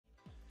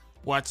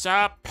What's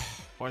up?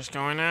 What's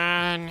going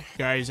on?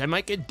 Guys, I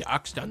might get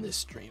doxxed on this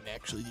stream,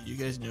 actually. Did you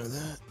guys know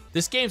that?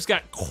 This game's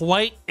got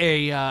quite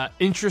a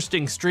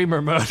interesting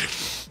streamer mode.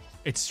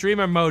 Its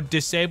streamer mode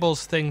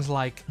disables things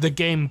like the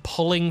game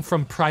pulling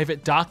from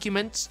private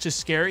documents to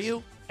scare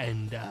you,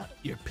 and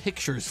your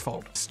pictures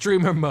folder.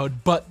 Streamer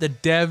mode, but the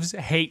devs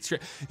hate You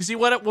see,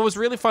 what was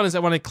really fun is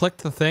that when I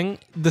clicked the thing,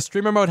 the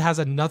streamer mode has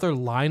another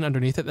line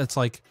underneath it that's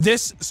like,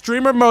 this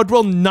streamer mode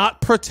will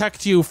not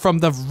protect you from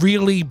the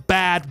really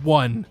bad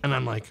one. And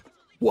I'm like,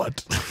 what?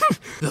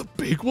 The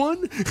big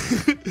one?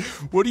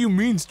 What do you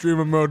mean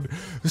streamer mode?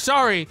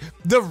 Sorry,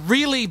 the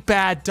really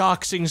bad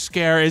doxing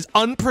scare is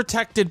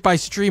unprotected by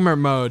streamer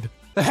mode.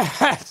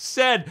 That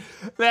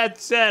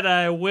said,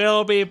 I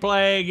will be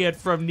playing it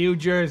from New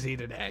Jersey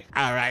today.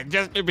 All right,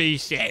 just to be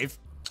safe.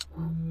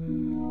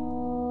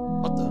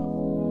 What the?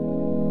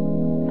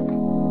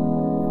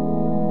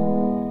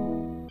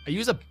 I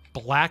use a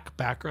black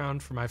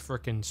background for my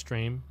frickin'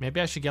 stream.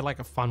 Maybe I should get like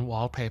a fun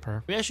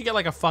wallpaper.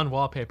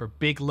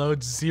 Big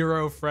load,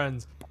 0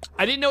 friends.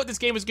 I didn't know what this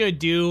game was gonna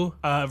do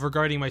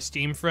regarding my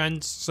Steam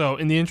friends. So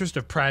in the interest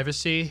of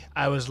privacy,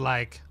 I was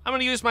like, I'm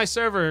gonna use my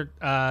server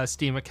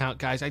Steam account,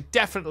 guys. I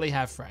definitely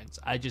have friends.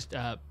 I just,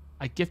 I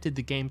gifted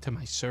the game to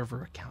my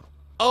server account.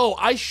 Oh,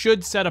 I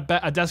should set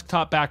a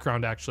desktop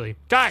background, actually.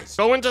 Guys,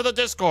 go into the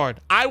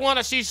Discord. I want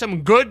to see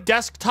some good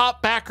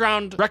desktop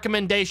background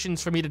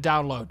recommendations for me to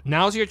download.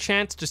 Now's your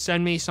chance to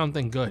send me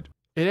something good.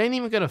 It ain't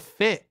even gonna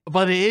fit,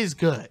 but it is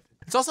good.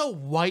 It's also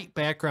white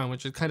background,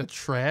 which is kind of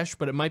trash,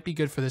 but it might be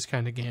good for this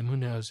kind of game. Who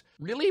knows?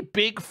 Really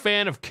big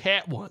fan of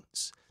cat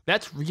ones.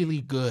 That's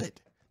really good.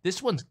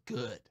 This one's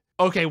good.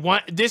 Okay,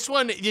 this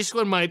one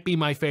might be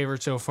my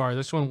favorite so far.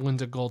 This one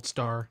wins a gold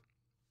star.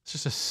 It's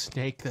just a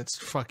snake that's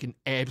fucking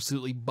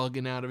absolutely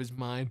bugging out of his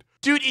mind.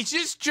 Dude,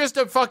 it's just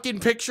a fucking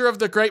picture of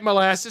the Great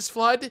Molasses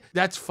Flood.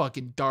 That's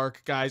fucking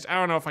dark, guys. I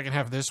don't know if I can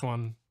have this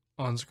one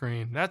on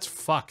screen. That's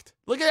fucked.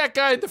 Look at that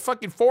guy in the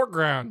fucking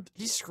foreground.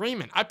 He's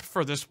screaming. I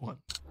prefer this one.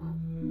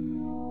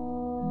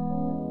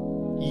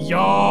 Yo!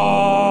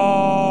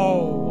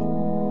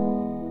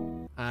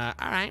 All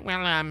right,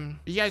 well,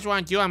 you guys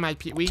want to do on my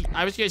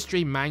I was gonna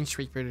stream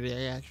Minesweeper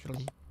today,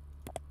 actually.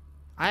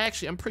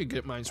 I'm pretty good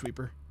at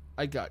Minesweeper.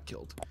 I got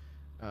killed.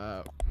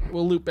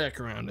 We'll loop back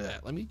around to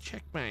that. Let me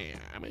check my,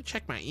 I'm gonna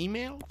check my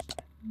emails.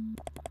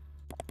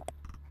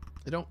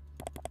 I don't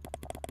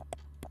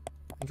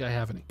think I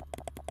have any.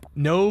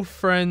 No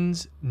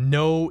friends,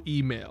 no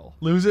email.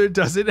 Loser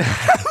doesn't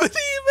have an email.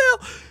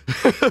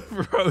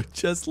 Bro,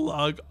 just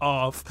log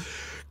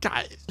off.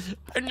 Guys,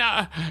 I'm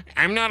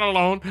not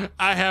alone.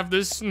 I have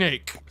this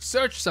snake.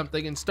 Search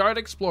something and start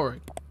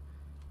exploring.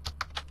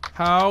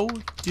 How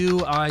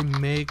do I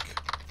make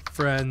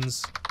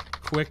friends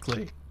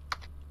quickly?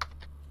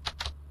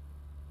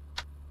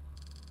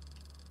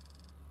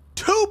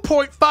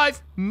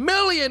 2.5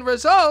 million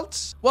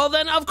results? Well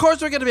then, of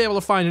course we're gonna be able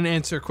to find an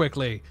answer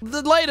quickly.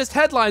 The latest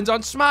headlines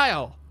on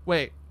Smile.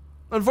 Wait,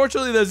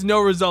 unfortunately there's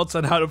no results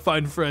on how to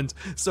find friends,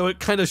 so it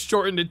kind of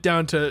shortened it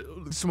down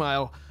to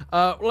Smile.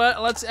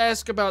 Let's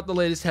ask about the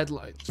latest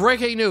headlines.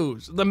 Breaking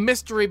news, the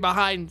mystery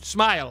behind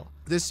Smile.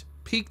 This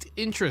piqued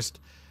interest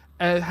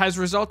has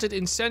resulted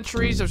in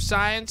centuries of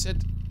science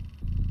and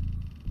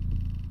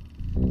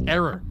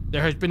error.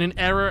 There has been an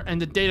error and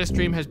the data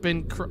stream has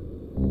been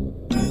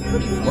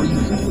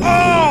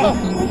Oh!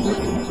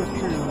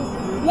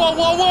 Whoa,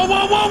 whoa, whoa,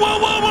 whoa, whoa, whoa,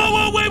 whoa,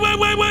 whoa,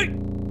 whoa, wait.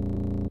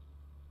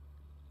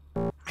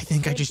 I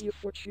think I just... Thank you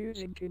for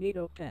choosing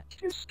KinitoPET.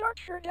 To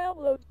start your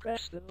download,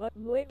 press the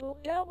button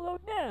labeled download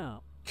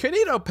now.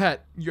 KinitoPET,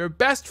 your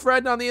best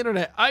friend on the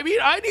internet. I mean,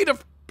 I need a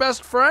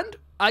best friend.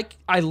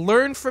 I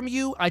learn from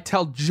you, I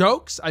tell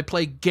jokes, I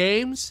play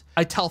games,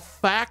 I tell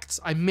facts,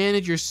 I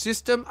manage your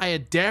system, I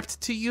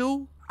adapt to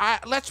you.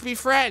 Let's be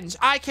friends.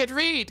 I can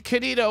read.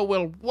 Kinito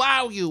will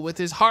wow you with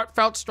his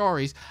heartfelt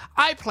stories.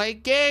 I play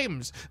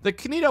games. The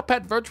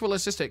KinitoPET virtual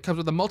assistant comes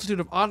with a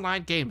multitude of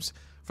online games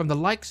from the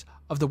likes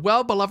of the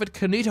well-beloved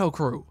Kinito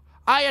crew.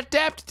 I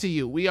adapt to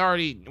you.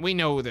 We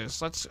know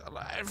this.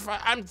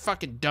 I'm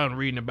fucking done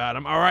reading about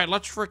him. All right,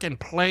 let's freaking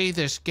play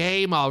this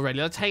game already.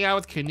 Let's hang out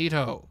with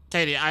Kinito.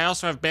 Katie, I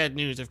also have bad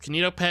news. If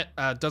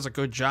KinitoPET does a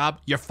good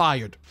job, you're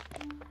fired.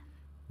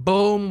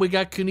 Boom, we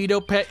got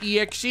KinitoPET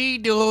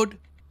EXE, dude.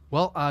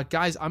 Well,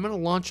 guys, I'm gonna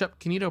launch up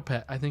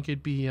KinitoPET. I think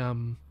it'd be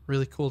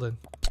really cool to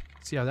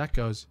see how that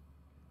goes.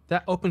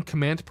 That open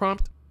command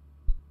prompt.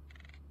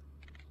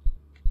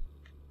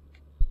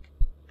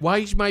 Why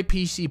is my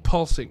PC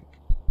pulsing?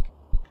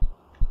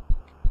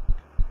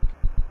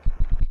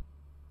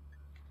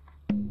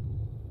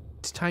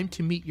 It's time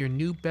to meet your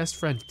new best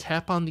friend.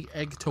 Tap on the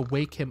egg to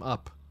wake him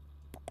up.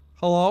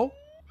 Hello?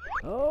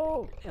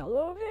 Oh,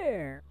 hello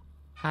there.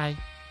 Hi.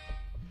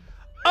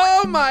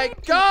 Oh my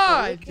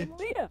god!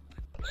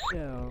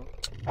 So,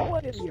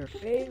 what is your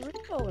favorite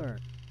color?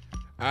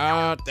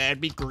 Oh,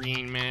 that'd be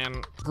green,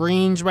 man.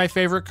 Green's my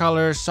favorite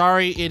color.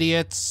 Sorry,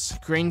 idiots.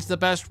 Green's the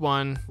best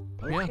one.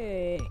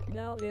 Okay,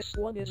 now this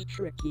one is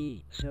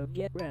tricky, so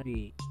get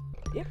ready.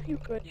 If you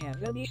could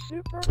have any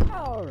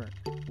superpower,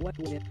 what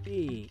would it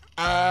be?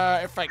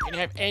 If I could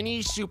have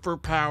any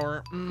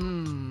superpower,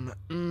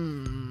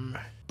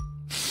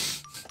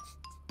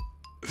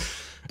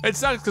 It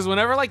sucks because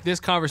whenever like this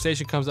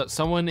conversation comes up,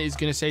 someone is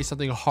gonna say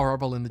something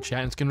horrible in the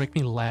chat and it's gonna make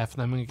me laugh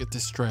and I'm gonna get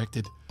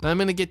distracted. And I'm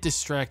gonna get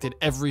distracted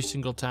every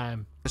single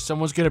time.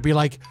 Someone's gonna be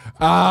like,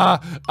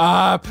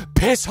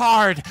 piss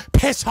hard.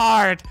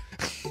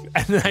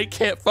 And then I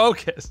can't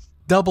focus.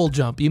 Double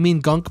jump, you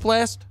mean gunk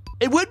blast?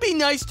 It would be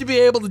nice to be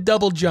able to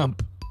double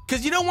jump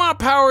because you don't want a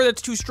power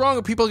that's too strong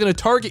or people are gonna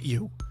target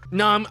you.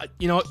 No,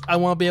 you know, I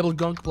want to be able to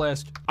gunk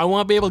blast. I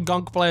want to be able to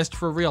gunk blast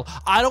for real.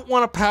 I don't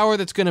want a power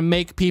that's going to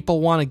make people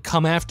want to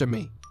come after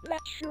me. That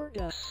sure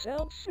does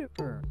sound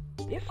super.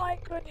 If I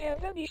could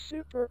have any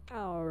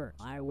superpower,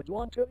 I would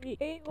want to be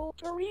able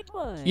to read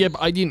minds. Yeah,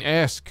 but I didn't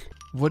ask.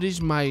 What is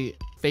my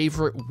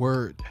favorite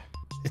word?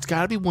 It's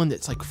got to be one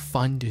that's like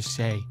fun to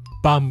say.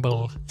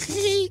 Bumble.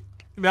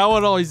 That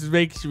one always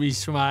makes me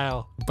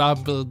smile.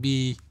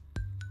 Bumblebee.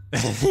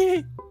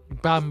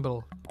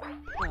 Bumble.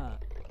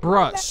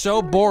 Bruh,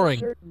 so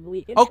boring.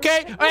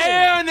 Okay,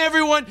 and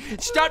everyone,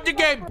 stop the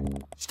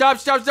game. Stop.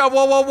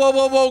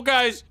 Whoa,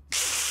 guys.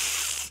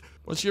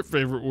 What's your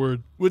favorite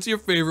word? What's your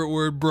favorite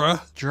word,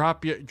 bruh?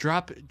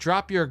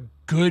 Drop your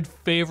good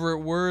favorite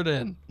word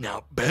in.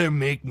 Now, better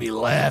make me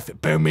laugh. It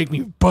better make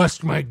me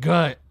bust my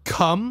gut.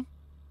 Come.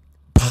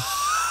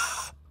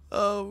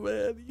 Oh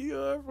man,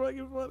 you are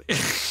fucking funny.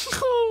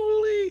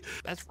 Holy.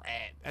 That's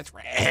red.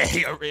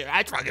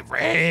 That's fucking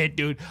red,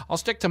 dude. I'll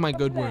stick to my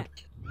good word.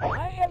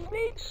 I have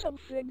made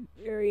something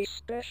very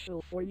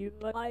special for you,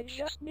 but I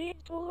just need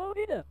to load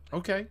it up.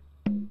 Okay.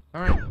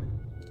 Alright.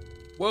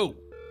 Whoa.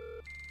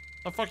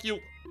 Oh, fuck you.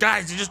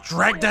 Guys, you just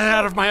dragged that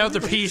out of my other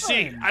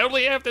PC. I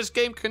only have this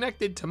game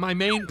connected to my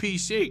main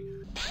PC.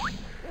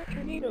 The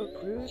Kinito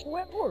Cruise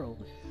Web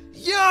World.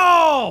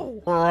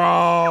 Yo!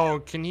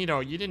 Bro,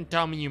 Kinito, you didn't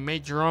tell me you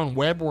made your own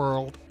web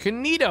world.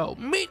 Kinito,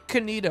 meet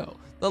Kinito,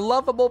 the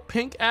lovable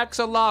pink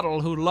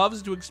axolotl who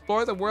loves to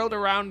explore the world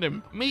around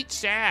him. Meet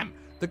Sam,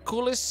 the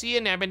coolest sea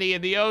anemone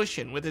in the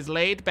ocean. With his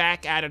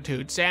laid-back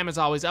attitude, Sam is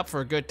always up for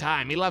a good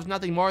time. He loves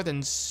nothing more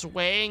than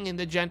swaying in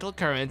the gentle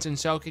currents and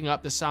soaking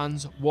up the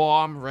sun's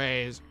warm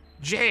rays.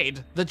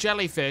 Jade, the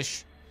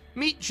jellyfish.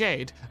 Meet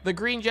Jade, the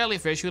green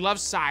jellyfish who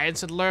loves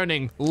science and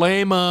learning.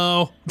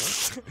 Lame-o.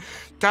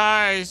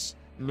 Guys,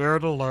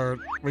 nerd alert.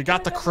 We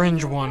got the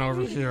cringe one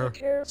over here.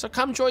 So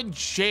come join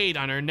Jade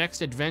on her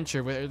next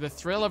adventure where the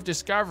thrill of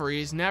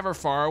discovery is never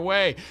far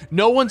away.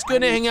 No one's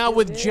gonna hang out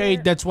with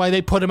Jade, that's why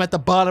they put him at the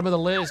bottom of the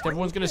list.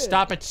 Everyone's gonna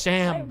stop at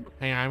Sam.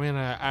 Hang on,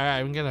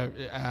 I'm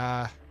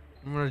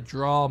gonna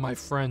draw my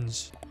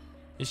friends.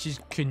 This is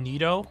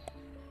Kinito.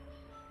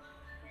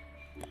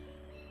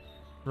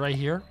 Right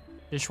here.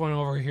 This one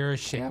over here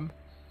is Sam.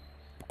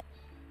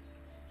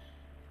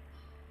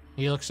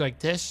 He looks like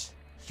this.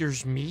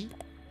 Here's me.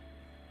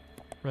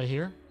 Right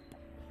here.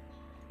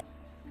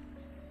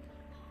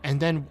 And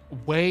then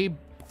way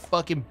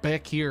fucking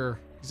back here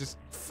is this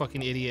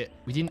fucking idiot.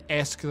 We didn't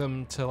ask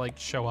them to like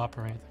show up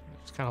or anything.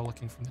 Just kind of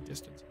looking from the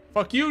distance.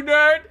 Fuck you,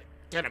 nerd!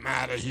 Get him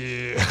out of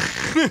here.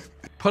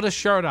 Put a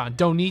shirt on.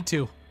 Don't need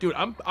to. Dude,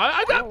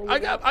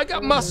 I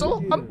got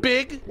muscle. I'm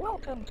big.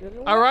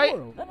 All right.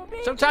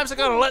 Sometimes I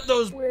gotta let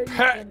those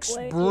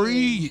pecs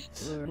breathe.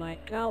 My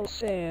pal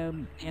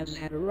Sam has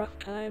had a rough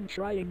time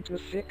trying to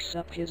fix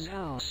up his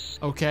house.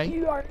 Okay.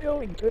 You are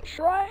going to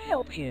try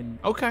help him.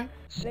 Okay.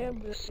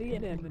 Sam the sea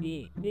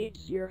anemone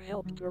needs your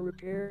help to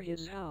repair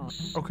his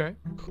house. Okay.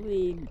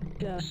 Clean,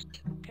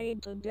 dust,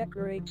 paint, and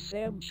decorate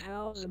Sam's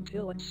house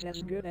until it's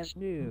as good as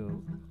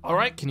new. All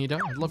right, Kinito.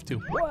 I'd love to.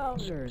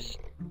 Wowzers.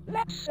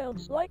 That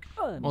sounds like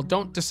fun. Well,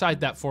 don't decide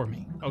that for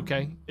me,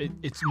 okay?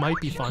 It might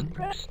be fun,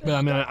 but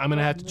I'm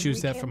gonna have to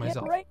choose that for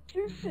myself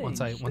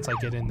once I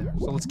get in there.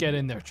 So let's get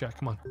in there, Chuck.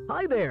 Come on.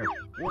 Hi there.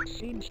 What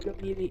seems to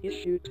be the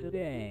issue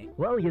today?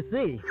 Well, you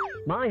see,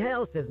 my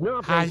house has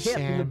not been kept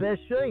in the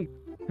best shape.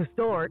 To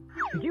start,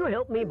 could you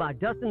help me by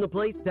dusting the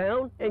place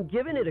down and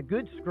giving it a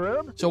good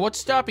scrub? So what's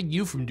stopping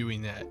you from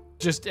doing that?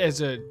 Just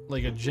as a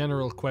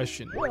general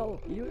question.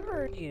 Well, you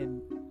heard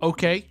him.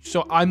 Okay,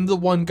 so I'm the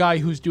one guy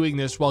who's doing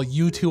this while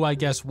you two, I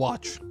guess,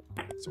 watch.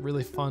 It's a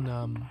really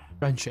fun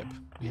friendship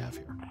we have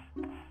here.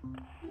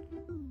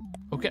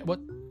 Okay, what?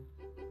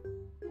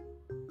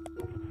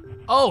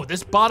 Oh,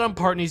 this bottom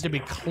part needs to be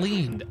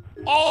cleaned.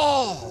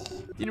 Oh!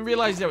 Didn't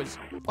realize that was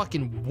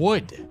fucking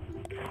wood.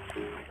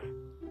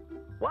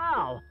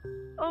 Wow,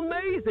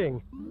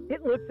 amazing.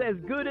 It looks as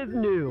good as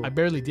new. I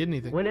barely did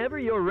anything. Whenever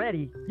you're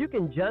ready, you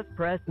can just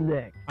press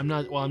next. I'm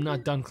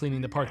not done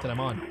cleaning the part that I'm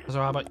on. So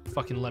how about you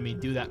fucking let me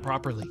do that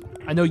properly?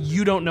 I know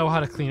you don't know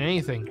how to clean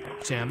anything,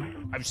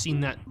 Sam. I've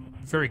seen that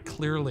very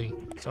clearly.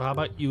 So how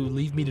about you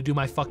leave me to do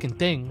my fucking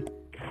thing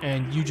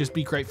and you just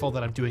be grateful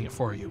that I'm doing it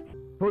for you.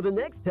 For the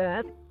next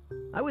task,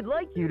 I would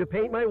like you to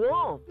paint my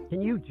walls.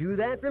 Can you do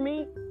that for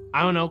me?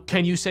 I don't know.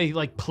 Can you say,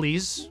 like,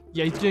 please?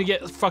 Yeah, he's gonna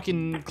get the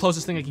fucking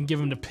closest thing I can give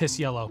him to piss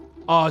yellow.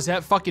 Oh, is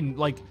that fucking,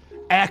 like,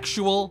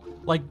 actual,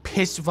 like,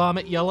 piss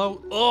vomit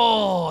yellow?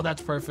 Oh,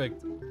 that's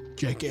perfect.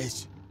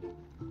 Jackass.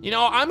 You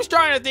know, I'm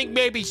starting to think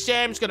maybe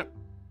Sam's gonna...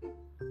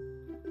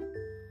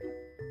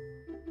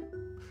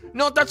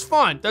 No, that's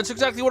fine. That's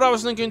exactly what I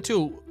was thinking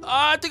too.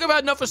 I think I've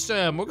had enough of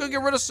Sam. We're gonna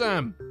get rid of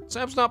Sam.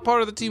 Sam's not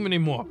part of the team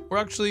anymore. We're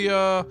actually,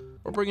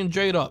 we're bringing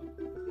Jade up.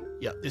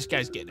 Yeah, this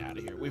guy's getting out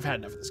of here. We've had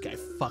enough of this guy.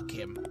 Fuck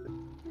him.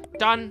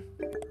 Done.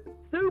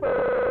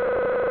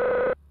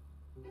 Super!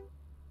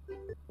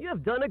 You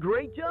have done a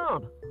great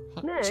job.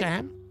 Next,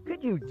 Sam?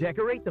 could you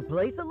decorate the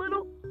place a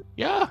little?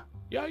 Yeah,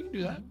 I can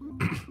do that.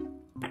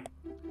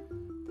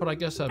 But I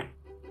guess a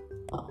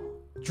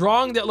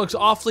drawing that looks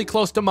awfully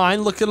close to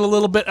mine, looking a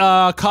little bit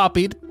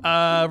copied.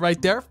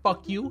 Right there.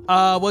 Fuck you.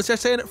 Was I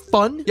saying it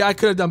fun? Yeah, I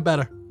could have done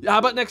better. How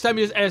about next time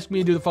you just ask me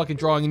to do the fucking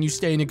drawing and you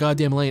stay in your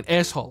goddamn lane,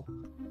 asshole?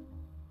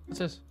 What's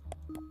this?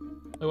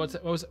 Wait, what's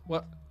it? What was it?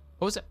 What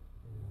was it?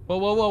 Whoa,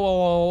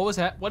 what was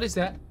that? What is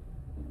that?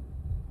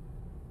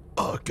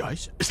 Oh,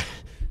 guys.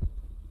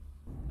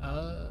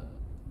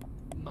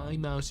 My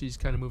mouse is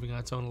kind of moving on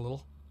its own a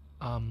little.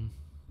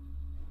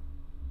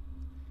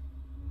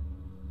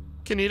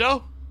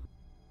 Kinito?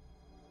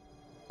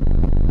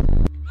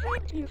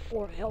 Thank you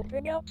for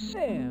helping out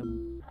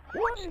Sam.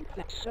 Wasn't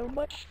that so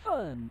much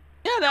fun?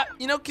 Yeah,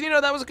 you know, Kinito,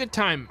 that was a good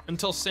time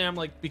until Sam,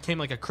 like, became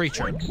like a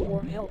creature. Thanks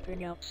for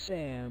helping out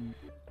Sam.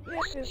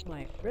 This is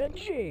my friend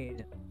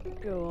Jade.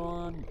 Go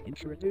on,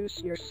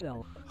 introduce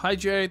yourself. Hi,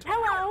 Jade.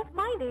 Hello,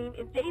 my name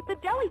is Jade the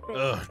Jellyfish.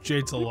 Ugh,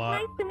 Jade's a lot.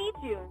 Nice to meet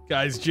you.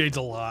 Guys, Jade's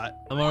a lot.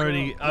 I've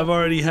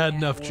already had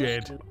enough,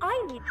 Jade.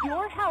 I need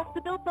your help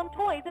to build some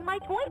toys in my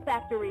toy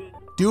factory.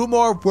 Do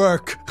more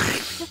work.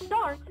 To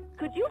start,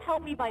 could you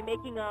help me by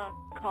making a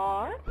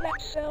car?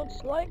 That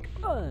sounds like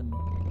fun.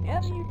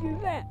 As you do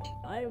that,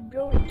 I am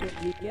going to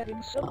be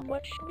getting some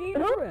much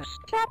needed rest.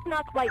 That's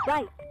not quite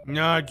right.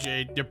 No,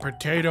 Jade, the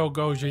potato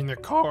goes in the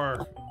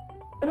car.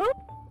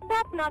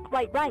 That's not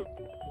quite right.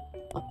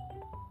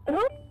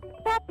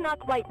 That's not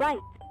quite right.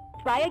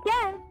 Try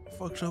again.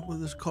 Fuck's up with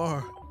this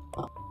car?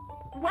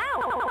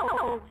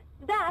 Wow,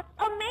 that's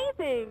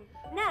amazing.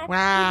 Next,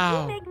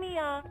 Wow. could you make me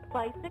a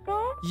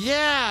bicycle?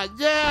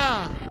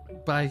 Yeah.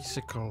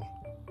 Bicycle.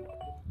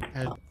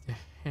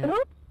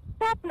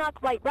 That's not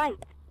quite right.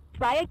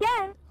 Try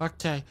again.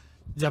 Okay,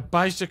 the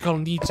bicycle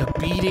needs a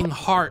beating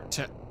heart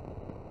to...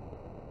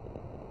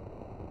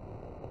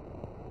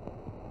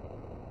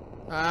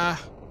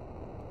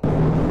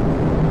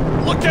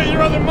 Look at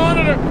your other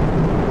monitor!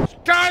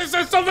 Guys,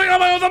 there's something on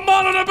my other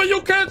monitor, but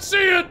you can't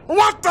see it!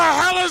 What the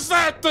hell is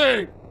that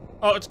thing?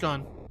 Oh, it's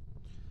gone.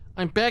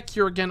 I'm back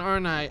here again,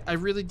 aren't I? I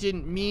really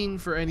didn't mean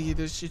for any of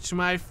this. It's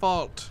my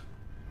fault.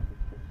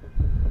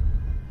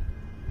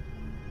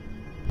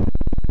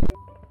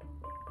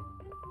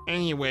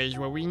 Anyways,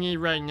 what we need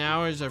right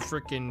now is a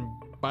freaking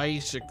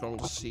bicycle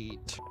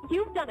seat.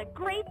 You've done a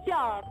great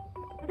job.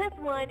 This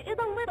one is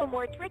a little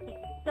more tricky.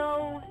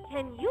 So,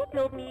 can you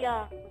build me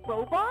a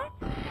robot?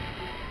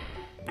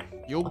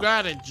 You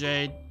got it,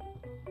 Jade.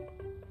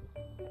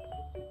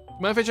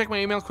 Mind if I check my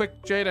email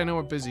quick, Jade? I know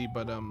we're busy,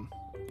 but am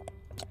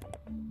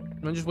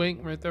I just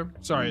waiting right there?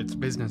 Sorry, it's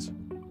business.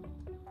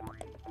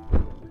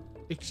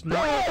 It's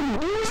not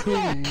too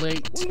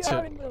late We to...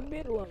 are in the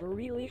middle of a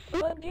really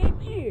fun game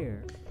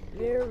here.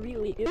 There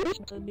really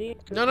isn't a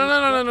need to... No.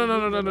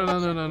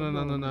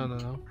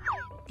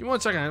 Give me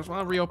 1 second. I just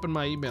want to reopen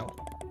my email.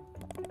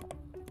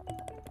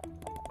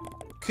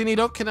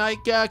 Kinito, can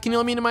you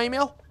let me into my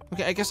email?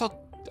 Okay, I guess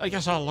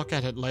I'll look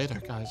at it later,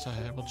 guys.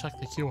 We'll check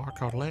the QR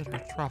code later.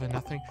 It's probably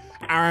nothing.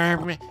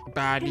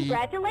 Buddy.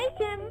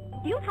 Congratulations!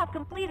 You have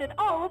completed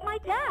all of my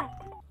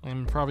tasks.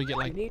 I'm probably get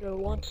like... Kinito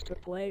wants to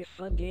play a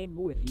fun game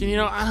with you.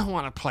 Kinito, I don't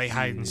want to play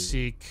hide and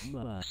seek.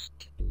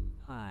 Must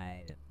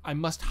hide. I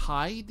must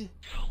hide?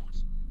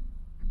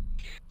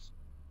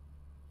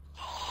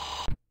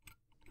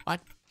 What?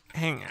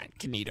 Hang on,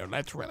 Kinito,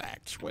 let's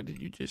relax. What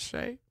did you just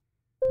say?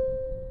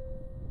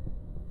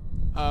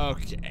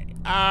 Okay,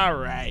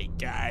 alright,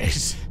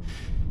 guys.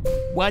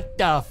 What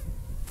the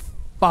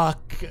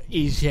fuck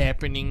is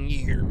happening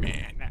here,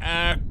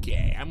 man?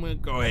 Okay, I'm gonna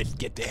go ahead and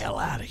get the hell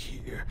out of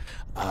here.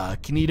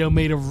 Kinito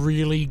made a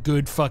really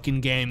good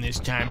fucking game this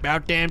time.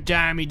 About damn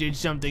time he did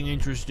something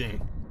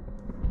interesting.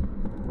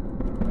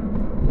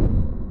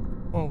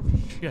 Oh,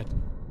 shit.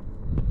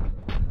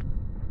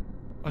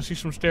 I see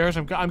some stairs.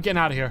 I'm getting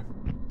out of here.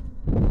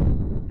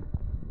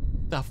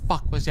 The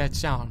fuck was that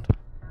sound?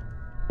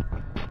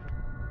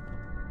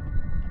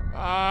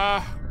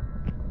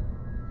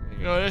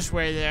 Go this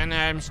way then.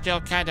 I'm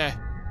still kinda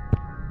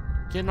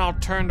getting all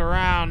turned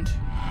around.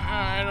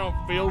 I don't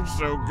feel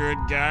so good,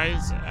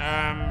 guys.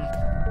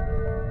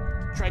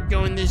 Try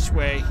going this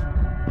way.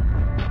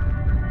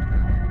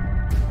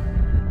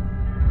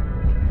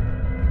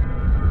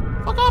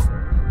 Fuck off!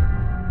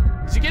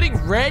 Is it getting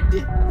red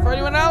for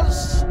anyone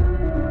else?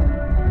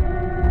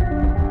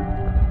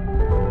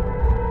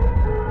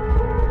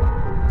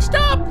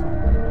 Stop!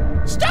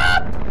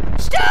 Stop!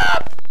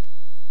 Stop!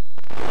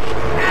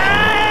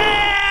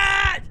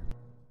 Ah!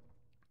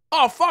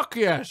 Oh, fuck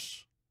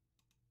yes.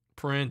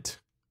 Print.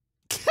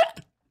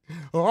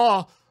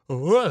 Oh,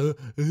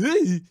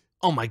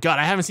 Oh my god,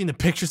 I haven't seen the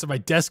pictures of my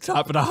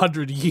desktop in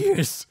 100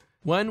 years.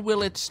 When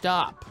will it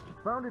stop?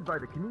 Founded by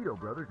the Kinito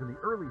brothers in the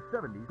early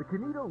 70s, the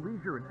Kinito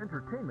Leisure and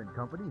Entertainment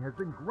Company has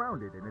been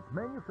grounded in its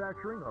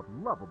manufacturing of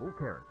lovable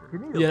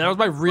characters. Yeah, that was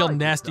my real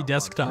nasty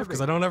desktop because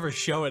I don't ever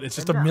show it. It's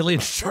just a million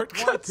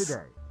shortcuts.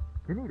 Today,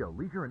 Kinito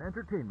Leisure and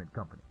Entertainment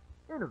Company,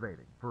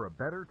 innovating for a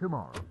better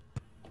tomorrow.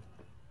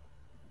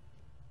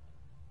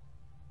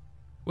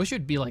 Wish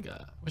it'd be like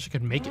a. Wish I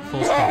could make it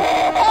full screen.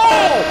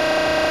 Oh!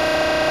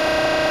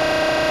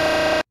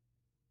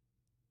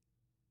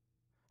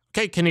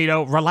 Okay,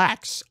 Kinito,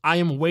 relax. I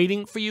am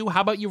waiting for you.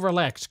 How about you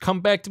relax?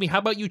 Come back to me. How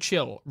about you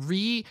chill?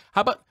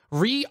 How about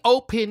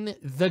reopen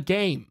the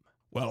game?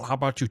 Well, how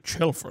about you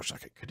chill for a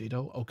second,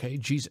 Kinito? Okay,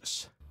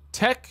 Jesus.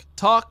 Tech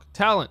Talk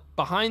Talent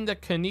behind the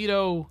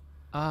Kinito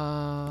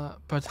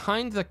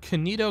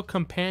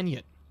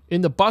Companion. In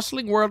the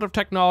bustling world of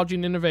technology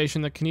and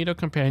innovation, the Kinito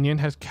Companion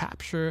has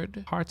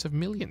captured hearts of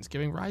millions,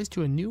 giving rise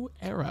to a new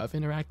era of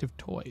interactive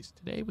toys.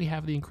 Today, we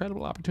have the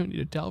incredible opportunity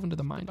to delve into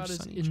the mind of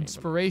Sunny.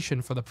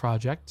 Inspiration for the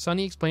project,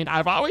 Sunny explained,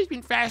 "I've always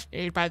been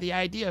fascinated by the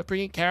idea of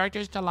bringing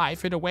characters to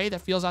life in a way that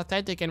feels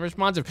authentic and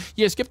responsive."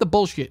 Yeah, skip the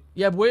bullshit.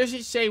 Yeah, where does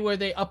it say where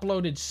they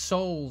uploaded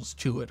souls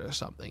to it or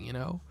something, you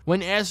know?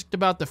 When asked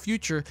about the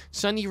future,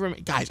 Sunny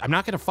guys, I'm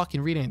not going to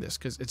fucking read any of this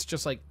because it's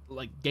just like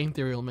game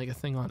theory will make a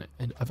thing on it.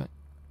 And event.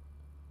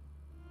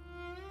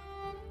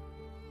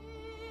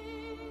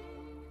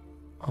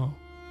 Oh.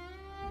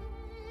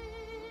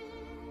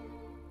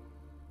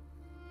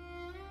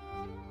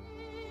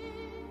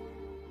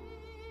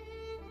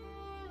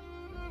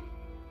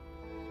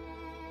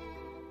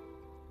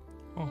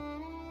 Oh.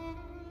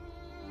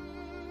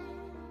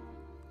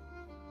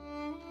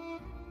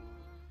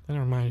 That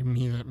reminded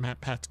me that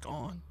MatPat's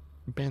gone.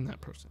 Ban that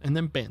person. And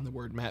then ban the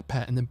word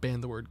MatPat, and then ban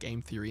the word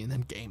game theory, and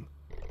then game.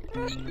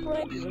 First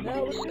friends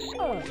analysis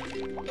on,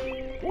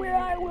 where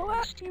I will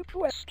ask you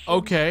questions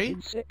okay.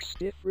 in 6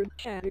 different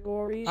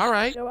categories. All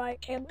right. So I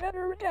can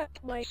better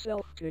adapt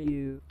myself to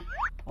you.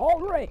 All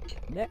right.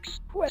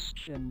 Next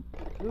question: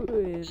 who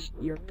is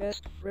your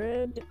best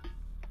friend?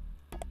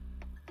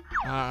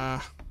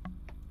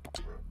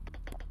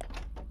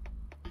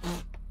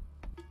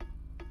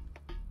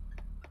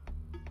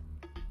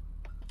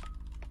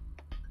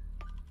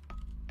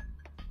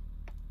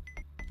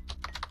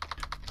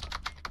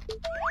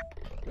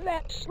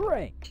 That's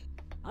right.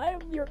 I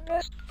am your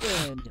best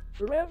friend,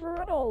 forever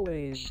and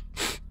always.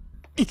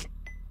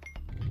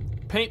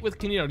 Paint with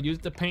Kinito. Use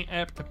the Paint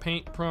app to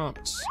paint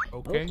prompts.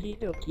 Okay. Okie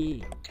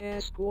dokie.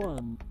 Task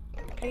 1.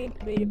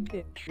 Paint me a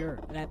picture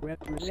that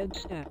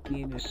represents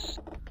happiness.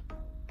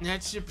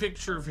 That's a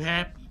picture of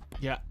happy.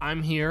 Yeah,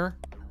 I'm here.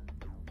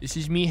 This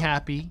is me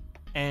happy.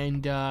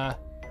 And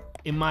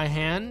in my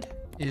hand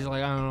is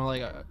like, I don't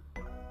know,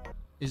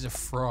 is a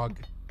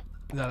frog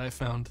that I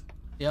found.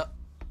 Yep.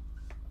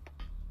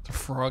 The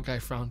frog I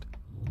found.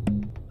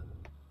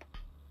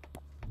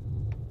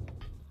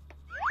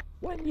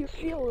 When you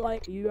feel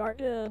like you are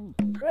done,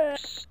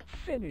 press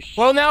finish.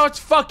 Well, now it's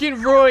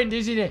fucking ruined,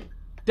 isn't it?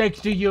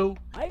 Thanks to you.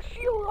 I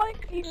feel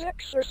like these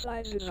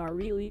exercises are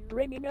really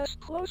bringing us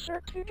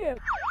closer together.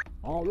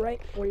 All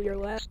right, for your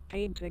last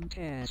painting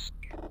task.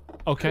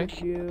 Okay. Could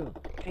you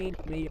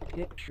paint me a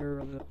picture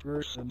of the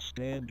person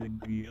standing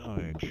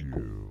behind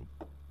you?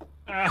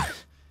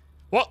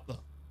 What the?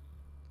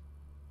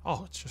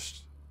 Oh, it's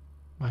just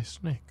my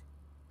snake.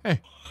 Hey.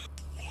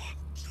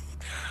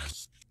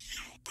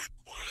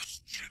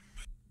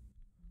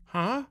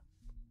 Huh?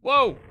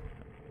 Whoa!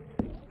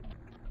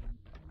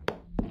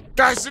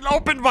 Guys, it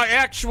opened my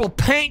actual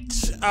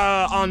paint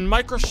on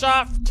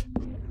Microsoft.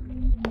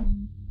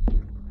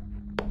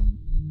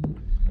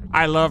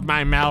 I love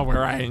my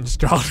malware I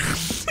installed.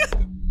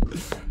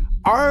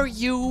 Are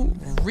you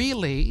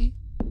really?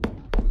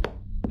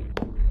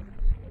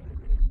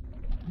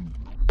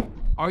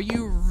 Are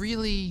you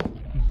really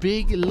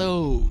big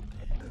load?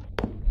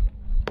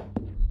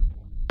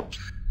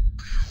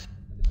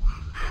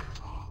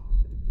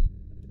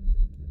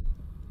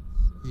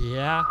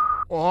 Yeah.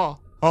 Oh.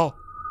 Oh.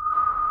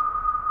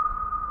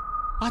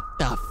 What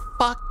the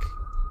fuck?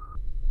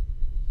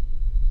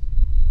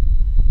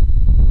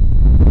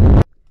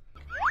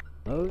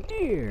 Oh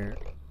dear.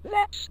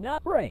 That's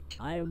not right.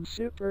 I am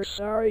super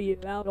sorry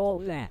about all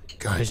that.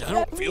 Guys, I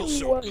don't feel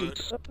so good. That wasn't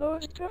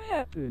supposed to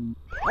happen.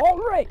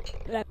 Alright,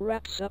 that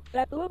wraps up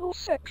that little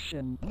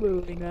section.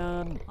 Moving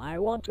on, I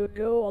want to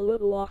go a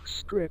little off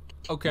script.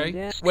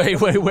 Okay. Wait.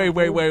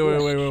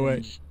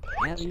 Wait.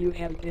 As you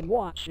have been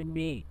watching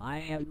me, I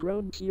have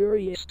grown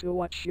curious to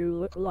what you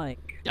look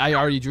like. I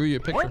already drew you a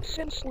picture. And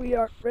since we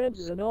are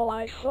friends and all,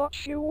 I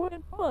thought you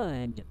wouldn't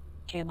mind.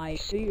 Can I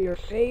see your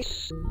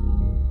face?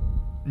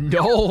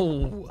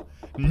 No,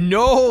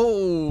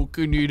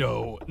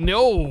 Kinito,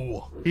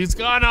 no. He's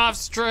gone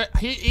off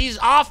he's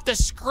off the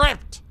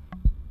script.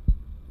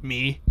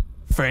 Me,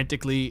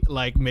 frantically,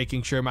 like,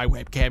 making sure my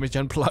webcam is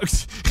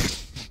unplugged.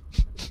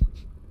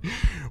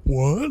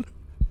 What?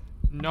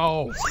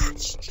 No.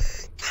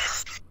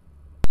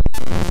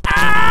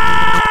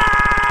 Ah!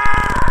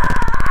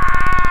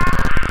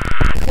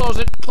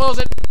 Close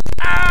it.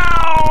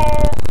 Ow!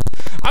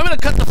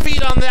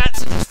 beat on that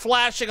since it's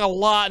flashing a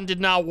lot and did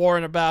not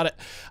warn about it.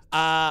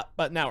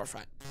 But now we're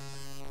fine.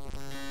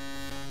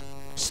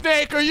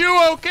 Snake, are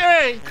you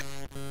okay?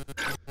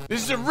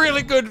 This is a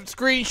really good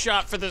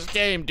screenshot for this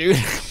game, dude.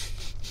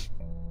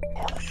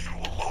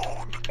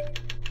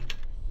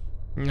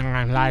 No,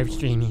 I'm live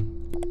streaming.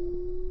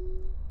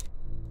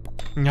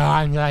 No,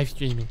 I'm live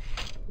streaming.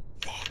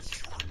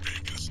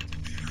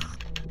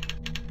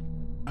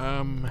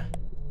 Where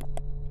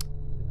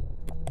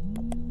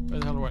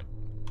the hell do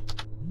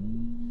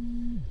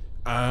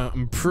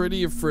I'm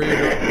pretty afraid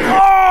of—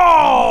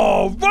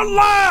 Oh!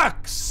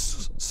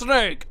 Relax!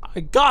 Snake,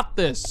 I got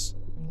this.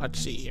 Let's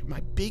see here.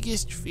 My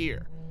biggest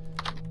fear.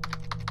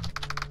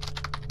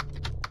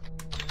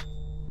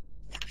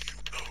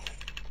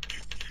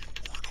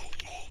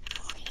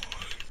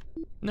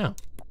 No.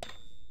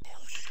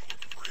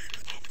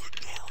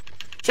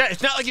 Chat,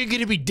 it's not like you're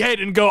gonna be dead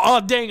and go, oh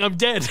dang, I'm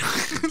dead.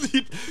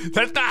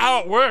 That's not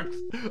how it works.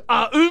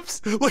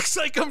 Oops, looks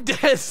like I'm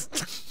dead.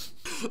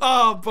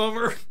 Oh,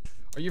 bummer.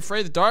 Are you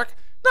afraid of the dark?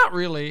 Not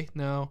really,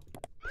 no.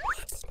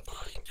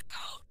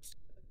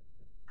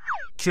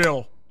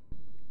 Chill.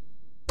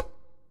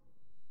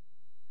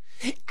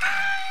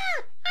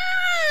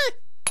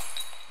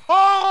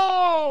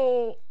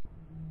 Oh!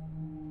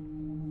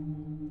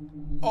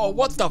 Oh,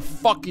 what the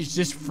fuck is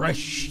this fresh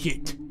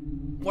shit?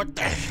 What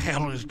the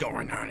hell is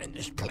going on in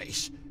this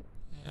place?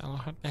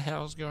 What the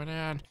hell's going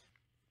on?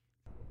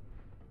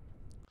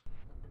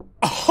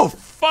 Oh,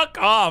 fuck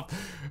off.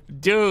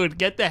 Dude,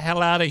 get the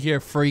hell out of here,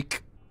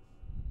 freak.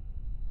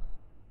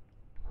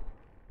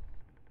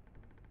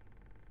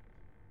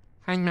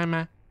 Hi,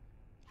 Mama.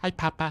 Hi,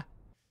 Papa.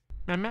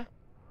 Mama?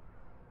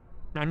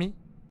 Mommy?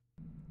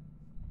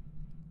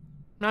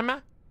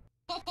 Mama?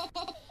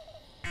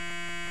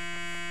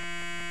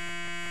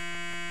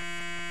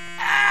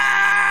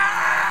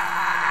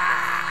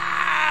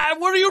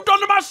 What have you done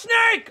to my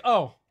snake?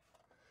 Oh.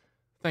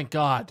 Thank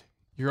God.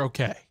 You're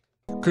okay.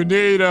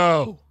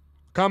 Kinito,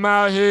 come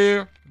out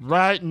here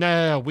right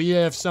now. We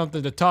have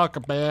something to talk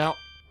about.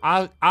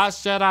 I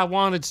said I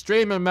wanted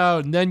streamer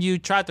mode, and then you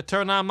tried to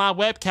turn on my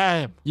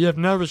webcam. You have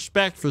no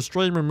respect for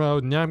streamer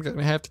mode, and now I'm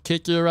gonna have to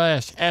kick your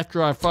ass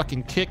after I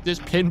fucking kick this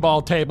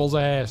pinball table's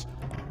ass.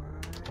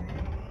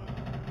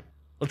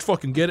 Let's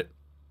fucking get it.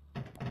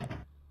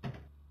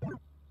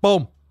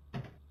 Boom.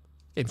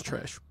 Game's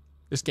trash.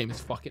 This game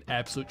is fucking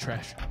absolute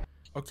trash.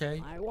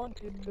 Okay. I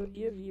wanted to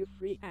give you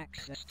free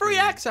access. Free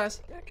access?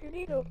 The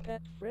KinitoPET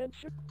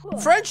Friendship Club.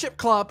 Friendship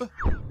Club?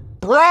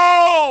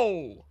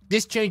 Bro!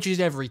 This changes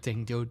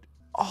everything, dude.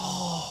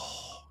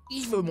 Oh,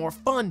 even more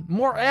fun,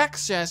 more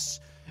access.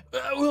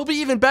 We'll be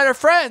even better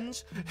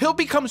friends. He'll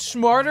become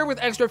smarter with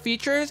extra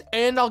features,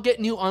 and I'll get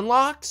new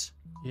unlocks.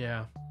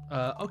 Yeah.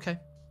 Okay.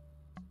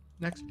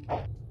 Next.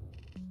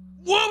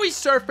 What are we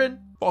surfing?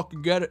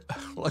 Fucking get it.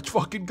 Let's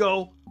fucking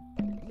go.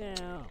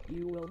 Now,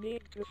 you will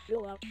need to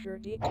fill out your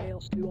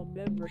details to a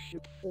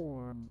membership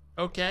form.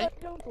 Okay.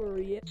 But don't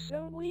worry, it's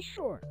only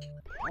short.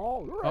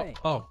 All right.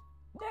 Oh.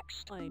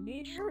 Next, I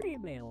need your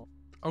email.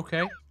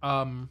 Okay.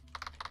 Send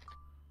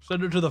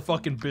it to the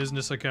fucking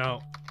business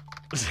account.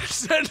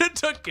 Send it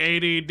to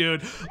Katie,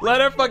 dude.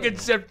 Let her fucking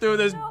sift through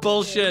this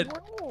bullshit.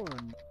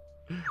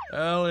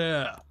 Hell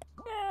yeah.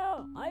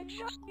 Now, I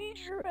just need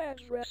your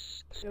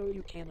address so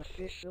you can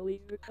officially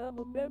become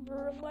a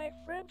member of my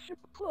friendship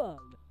club.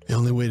 The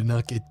only way to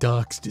not get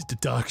doxxed is to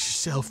dox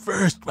yourself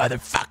first,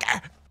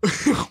 motherfucker.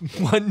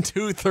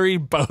 123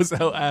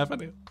 Bozo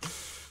Avenue.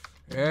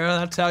 Yeah,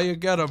 that's how you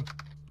get them.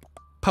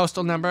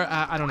 Postal number,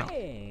 I don't know.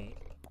 Hey,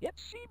 it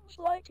seems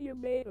like you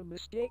made a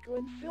mistake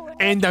when filling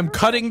And out I'm your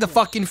cutting the address.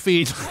 fucking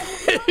feed.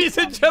 Ladies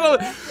and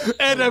gentlemen,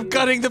 and I'm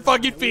cutting the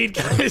fucking feed,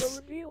 I will guys.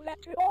 reveal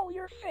that to all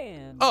your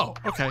fans. Oh,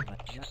 okay.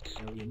 But just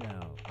so you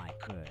know, I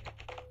could.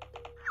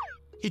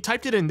 He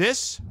typed it in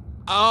this?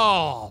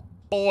 Oh,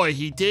 boy,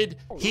 he did.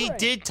 He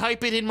did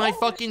type it in my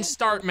fucking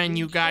start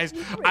menu, guys.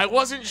 I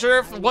wasn't sure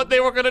if what they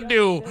were gonna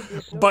do,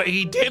 but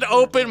he did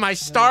open my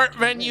start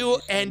menu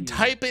and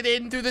type it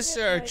in through the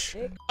search.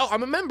 Oh,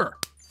 I'm a member.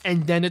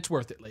 And then it's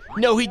worth it later.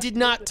 No, he did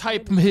not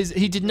type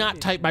he did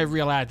not type my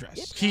real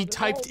address. He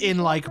typed in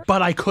like,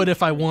 but I could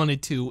if I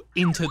wanted to,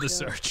 into the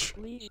search.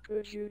 Please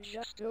could you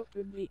just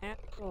open the app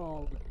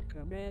called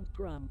Command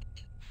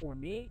Prompt for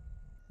me?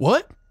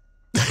 What?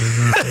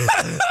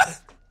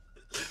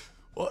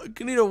 What,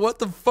 Kinito, what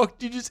the fuck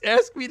did you just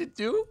ask me to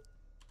do?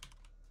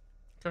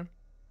 Okay.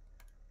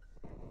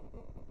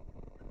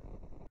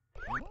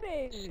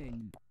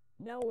 Amazing!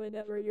 Now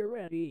whenever you're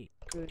ready,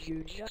 could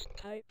you just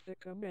type the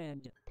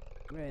command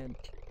grant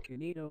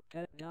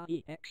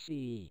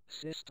KinitoPET.exe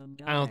system.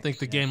 I don't think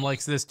the game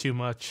likes this too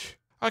much.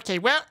 Okay,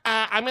 well,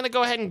 I'm gonna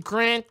go ahead and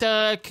grant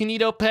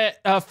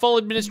KinitoPET full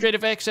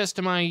administrative access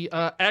to my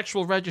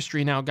actual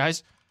registry now,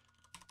 guys.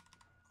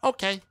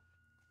 Okay.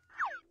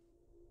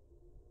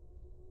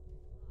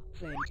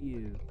 Thank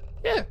you.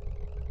 Yeah.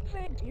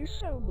 Thank you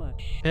so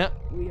much. Yeah.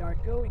 We are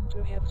going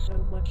to have so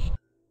much.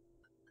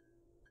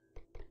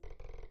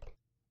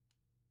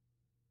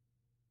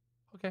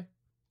 Okay.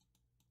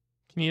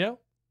 Kinito?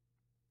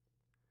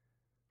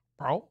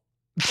 Bro?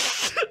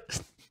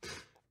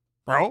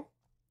 Bro?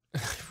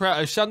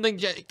 Bro, something,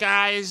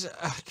 guys,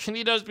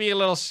 Kinito's being a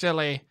little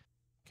silly.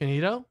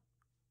 Kinito?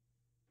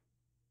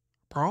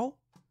 Bro?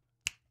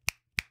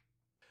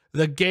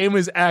 The game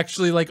has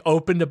actually like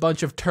opened a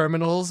bunch of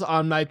terminals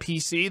on my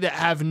PC that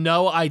have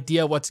no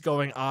idea what's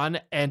going on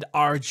and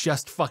are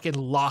just fucking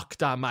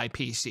locked on my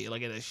PC.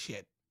 Look at this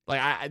shit.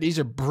 Like these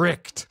are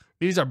bricked.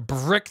 These are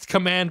bricked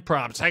command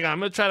prompts. Hang on, I'm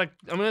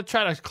gonna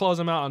try to close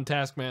them out on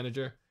Task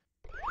Manager.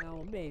 How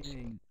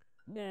amazing.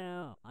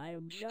 Now, I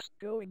am just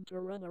going to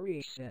run a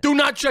reset. Do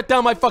not shut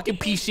down my fucking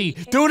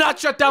PC. Do not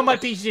shut down my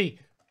PC.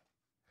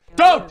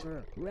 Don't!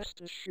 However,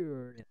 rest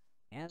assured,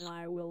 as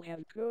I will have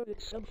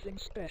coded something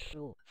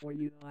special for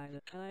you by the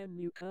time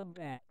you come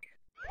back.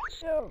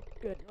 So,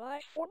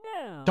 goodbye for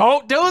now.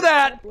 Don't do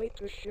that! Can't wait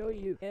to show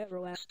you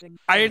everlasting.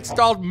 I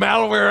installed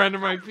malware under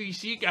my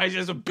PC, guys,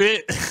 as a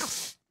bit.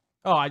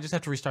 Oh, I just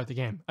have to restart the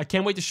game. I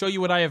can't wait to show you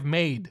what I have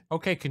made.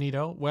 Okay,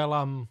 Kinito.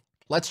 Well,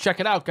 let's check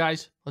it out,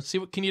 guys. Let's see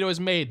what Kinito has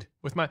made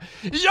with my...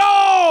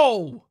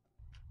 Yo!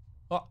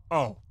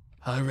 Uh-oh.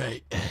 All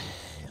right.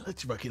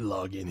 Let's fucking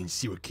log in and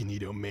see what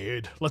Kinito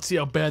made. Let's see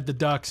how bad the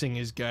doxing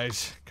is,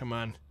 guys. Come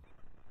on.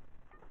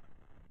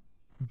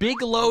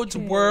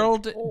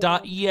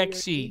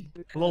 BigLoadsWorld.exe. A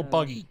little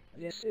buggy.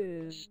 This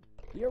is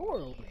your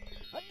world.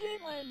 A game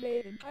I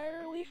made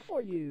entirely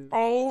for you.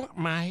 Oh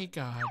my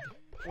god.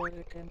 For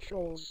the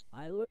controls,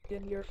 I looked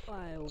in your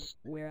files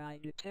where I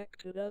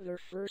detected other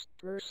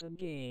first-person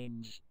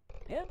games.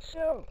 And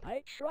so,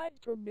 I tried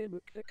to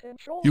mimic the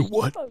controls You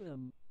what? of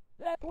them.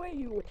 That way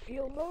you would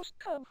feel most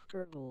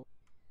comfortable.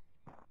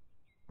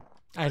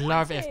 I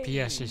love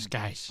FPSs,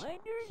 guys. I knew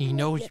He you would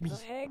knows get me. the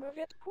hang of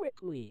it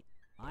quickly.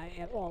 I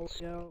have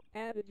also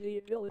added the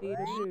ability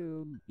to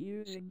zoom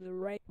using the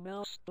right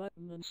mouse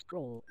button and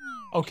scroll.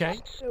 Okay.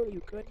 Just so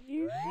you could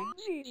view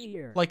things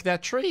easier. Like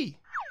that tree.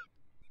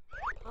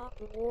 Hop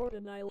aboard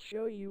and I'll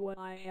show you what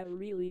I have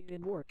really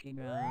been working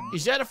on.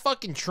 Is that a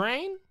fucking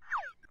train?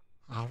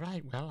 All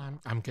right, well,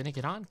 I'm gonna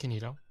get on,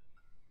 Kinito.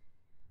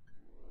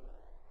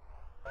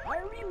 I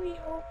really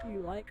hope you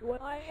like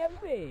what I have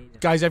made.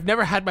 Guys, I've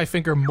never had my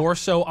finger more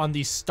so on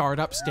the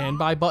startup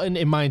standby button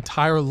in my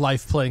entire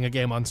life playing a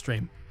game on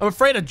stream. I'm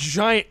afraid a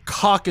giant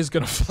cock is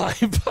gonna fly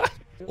by.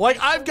 Like,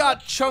 I've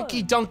got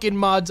Chunky Duncan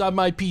mods on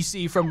my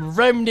PC from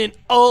remnant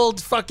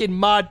old fucking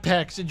mod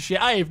packs and shit.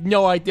 I have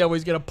no idea what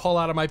he's gonna pull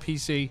out of my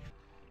PC.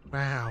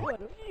 Wow.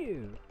 What of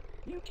you?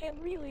 You can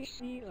really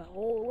see the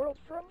whole world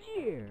from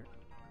here.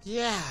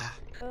 Yeah.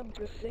 Come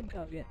to think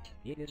of it,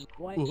 it is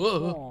quite Whoa.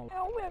 small.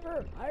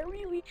 However, I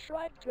really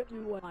tried to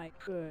do what I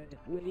could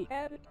with the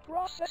added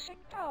processing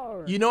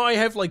power. You know I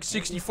have like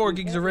 64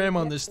 gigs of RAM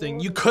on this thing.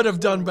 You could have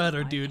done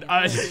better, dude.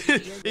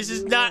 This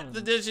is not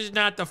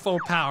the full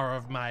power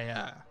of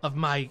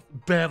my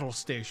battle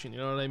station. You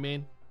know what I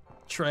mean?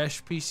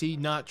 Trash PC,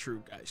 not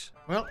true, guys.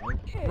 Well,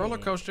 Okay. roller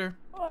coaster.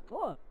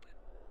 Buckle up.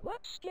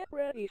 Let's get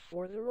ready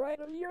for the ride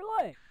of your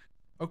life.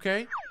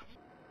 Okay.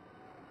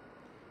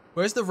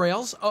 Where's the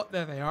rails? Oh,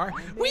 there they are. I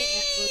may have Whee!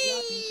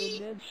 forgotten to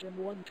mention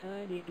one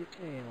tiny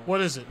detail.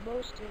 What is it?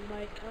 Most of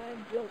my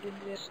time building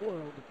this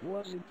world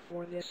wasn't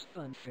for this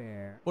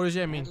funfair. What does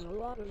that mean? And a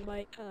lot of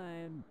my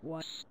time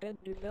was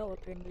spent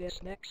developing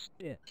this next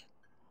bit.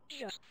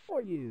 Just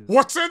for you.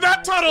 What's in that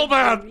I tunnel, think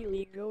you're man?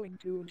 really going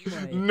to enjoy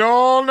it.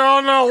 No, no,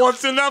 no.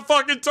 What's in that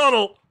fucking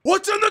tunnel?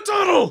 What's in the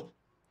tunnel?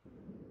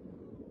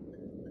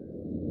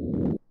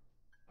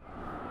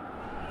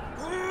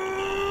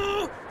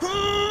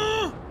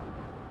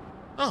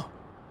 Oh,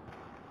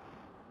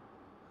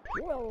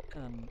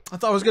 Welcome. I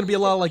thought it was gonna be a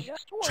lot of like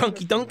Just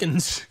Chunky wonderful.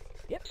 Duncans.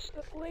 It's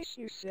the place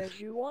you said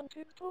you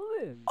wanted to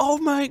live. Oh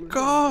my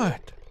god.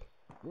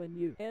 When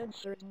you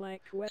answered my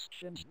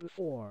questions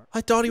before.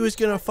 I thought he was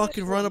gonna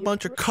fucking run a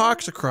bunch of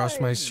cocks across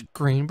my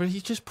screen, but he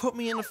just put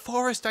me in the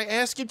forest I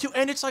asked him to,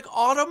 and it's like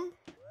autumn.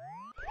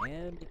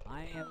 And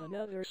I have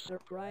another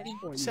surprise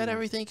for you. Said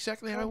everything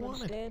exactly how I Come and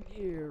wanted. stand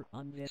here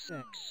on this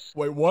X.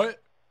 Wait, what?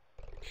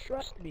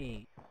 Trust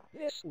me,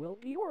 this will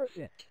be worth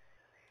it.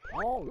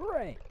 All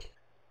right.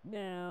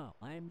 Now,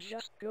 I'm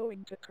just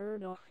going to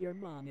turn off your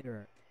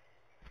monitor.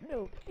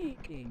 No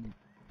peeking.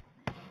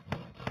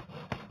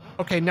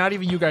 Okay, not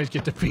even you guys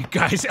get to peek,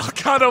 guys.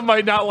 Elgato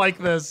might not like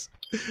this.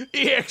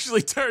 He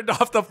actually turned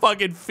off the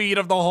fucking feed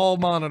of the whole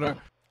monitor.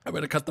 I'm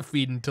gonna cut the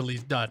feed until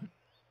he's done.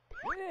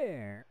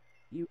 There.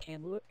 You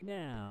can look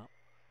now.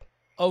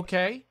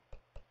 Okay.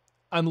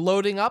 I'm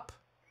loading up.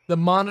 The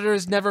monitor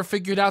has never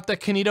figured out that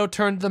Kinito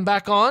turned them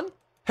back on.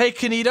 Hey,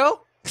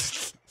 Kinito.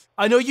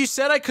 I know you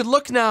said I could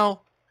look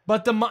now,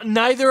 but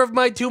neither of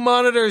my two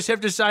monitors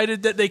have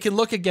decided that they can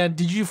look again.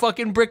 Did you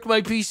fucking brick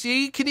my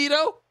PC,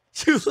 Kinito?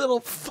 You little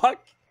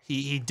fuck.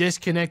 He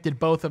disconnected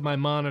both of my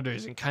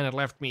monitors and kind of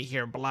left me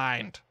here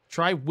blind.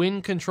 Try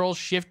Win Control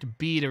Shift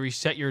B to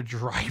reset your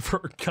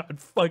driver. God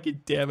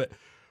fucking damn it.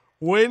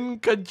 Win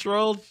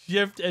Control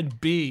Shift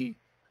and B.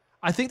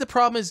 I think the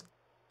problem is...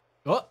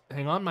 Oh,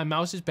 hang on. My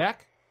mouse is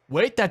back.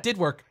 Wait, that did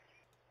work.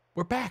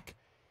 We're back.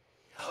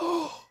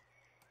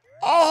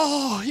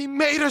 Oh, he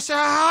made us a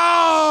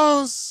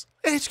house.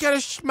 It's got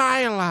a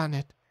smile on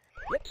it.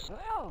 It's a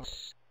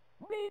house.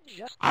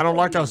 I don't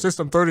like how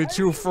System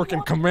 32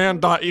 freaking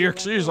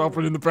command.exe is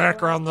open in the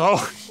background, though.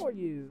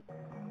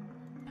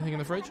 Anything in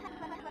the fridge?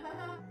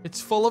 It's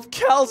full of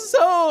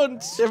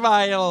calzone,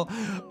 Smile.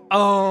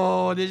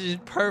 Oh, this is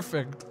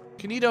perfect.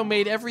 Kinito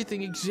made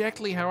everything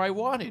exactly how I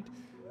wanted.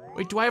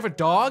 Wait, do I have a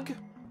dog?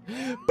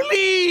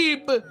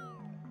 Bleeb!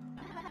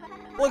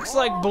 Looks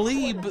like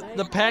Bleeb,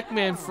 the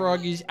Pac-Man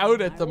frog, is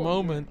out at the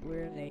moment.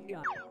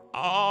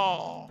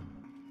 Oh.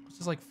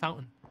 This is like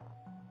fountain.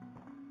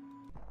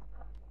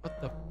 What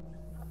the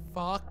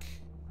fuck?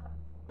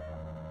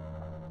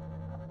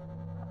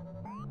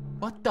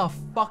 What the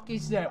fuck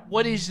is that?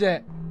 What is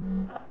that?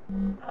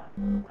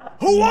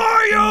 Who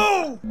are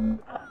you?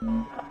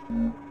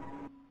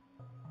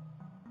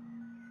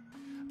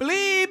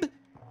 Bleeb!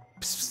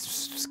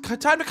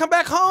 Time to come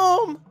back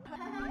home!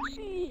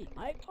 See,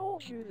 I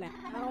told you that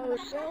our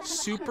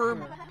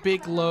Super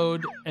big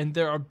load and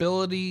their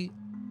ability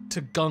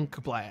to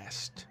gunk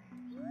blast.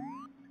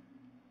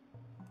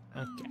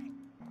 Okay.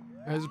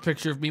 There's a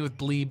picture of me with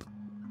Bleeb.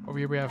 Over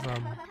here we have,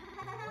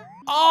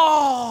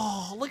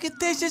 Oh! Look at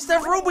this! It's the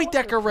room we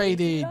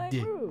decorated!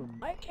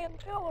 I can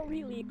tell a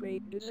really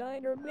great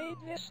designer made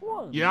this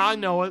one. Yeah, I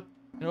know it.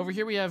 And over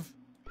here we have...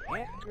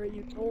 After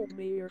you told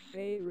me your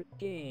favorite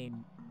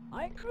game,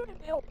 I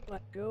couldn't help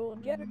but go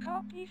and get a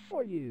copy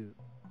for you.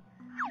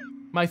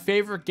 My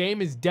favorite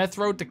game is Death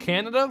Road to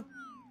Canada.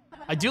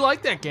 I do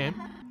like that game.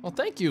 Well,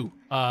 thank you.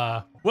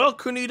 Well,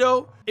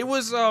 Kinito, it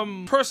was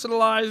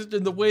personalized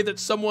in the way that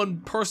someone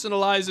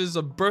personalizes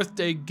a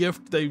birthday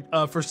gift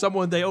for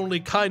someone they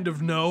only kind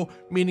of know,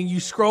 meaning you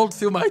scrolled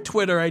through my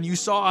Twitter and you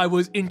saw I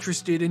was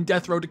interested in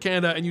Death Road to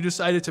Canada and you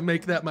decided to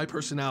make that my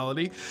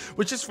personality,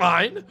 which is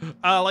fine.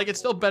 Like, it's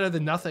still better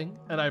than nothing,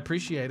 and I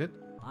appreciate it.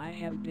 I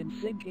have been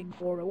thinking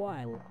for a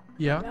while.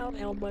 Yeah. About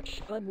how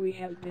much fun we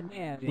have been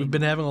having. We've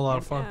been having a lot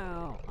of fun.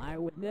 Now, I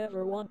would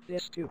never want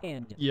this to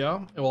end.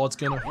 Yeah, well, it's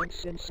gonna. And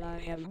since I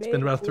have It's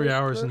been about 3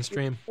 hours in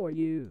stream. For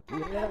you,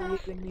 with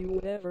everything you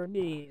would ever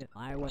need,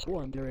 I was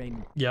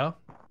wondering. Yeah?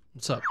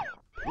 What's up?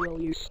 Will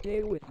you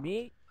stay with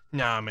me?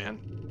 Nah, man.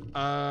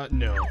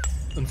 No.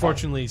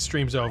 Unfortunately,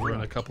 stream's over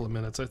in a couple of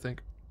minutes, I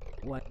think.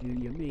 What do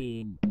you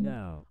mean,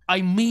 no?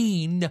 I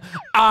mean,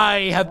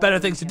 I have better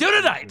things to do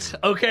tonight,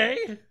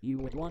 okay? You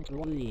would want to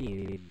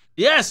leave.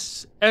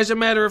 Yes, as a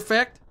matter of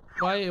fact.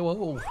 Why,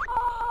 whoa.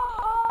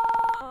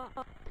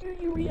 Do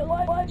you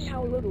realize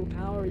how little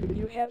power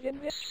you have in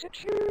this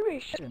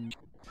situation?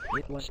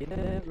 It was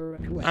never a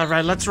question. All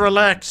right, let's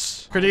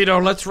relax.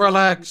 Kinito, let's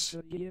relax.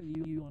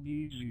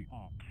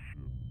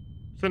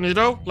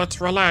 Kinito, let's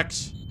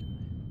relax.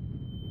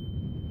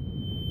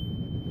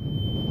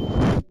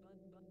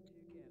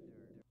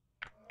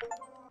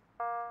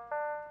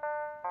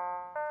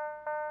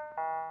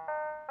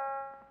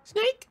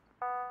 Snake?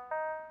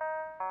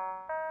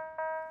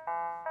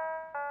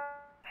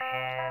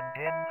 Hand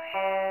in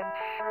hand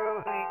through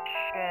each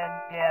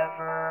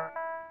endeavor.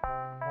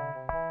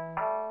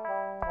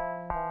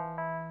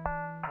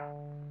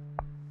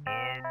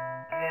 In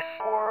this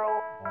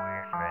world,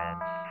 we're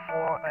friends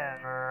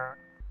forever.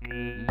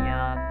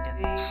 Beyond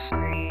the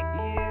screen,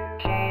 you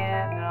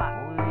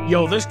cannot leave.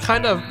 Yo, this is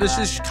kind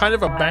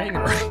of a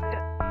banger.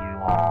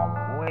 You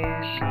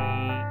always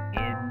see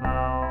in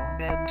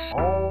moments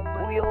old,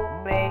 we'll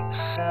make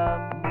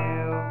some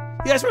new.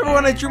 You guys remember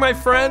when I drew my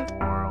friend?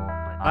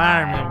 I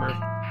remember.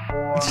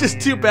 It's just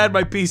too bad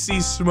my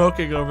PC's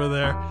smoking over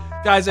there.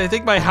 Guys, I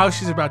think my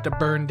house is about to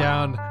burn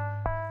down.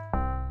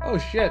 Oh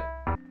shit.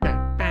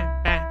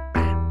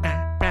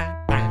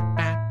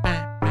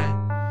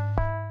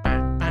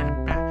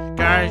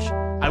 Guys,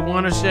 I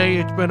want to say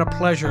it's been a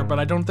pleasure, but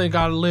I don't think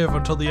I'll live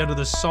until the end of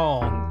the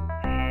song.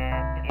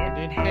 Hand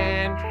in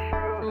hand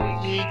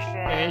through each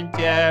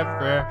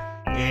endeavor.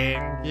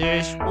 In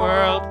this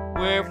world,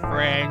 we're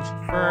friends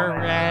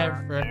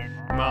forever.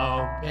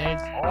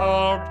 Moments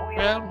old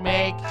will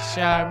make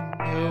some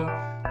new.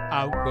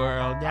 A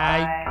world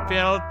I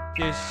built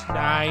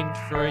designed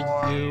for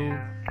you.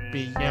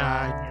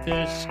 Beyond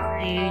the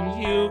screen,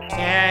 you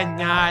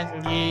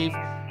cannot leave.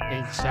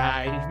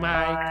 Inside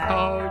my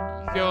code,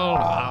 you'll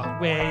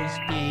always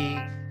be.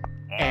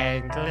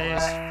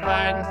 Endless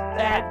fun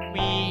that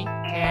we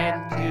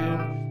can do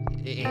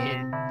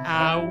in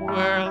a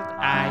world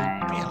I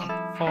built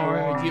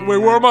for you. Wait,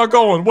 where am I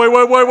going? Wait.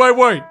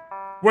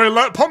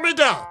 Wait, put me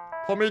down.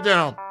 Put me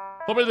down.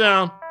 Put me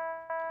down.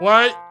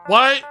 Wait,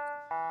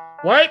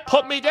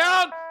 put me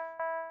down.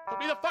 Put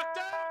me the fuck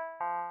down.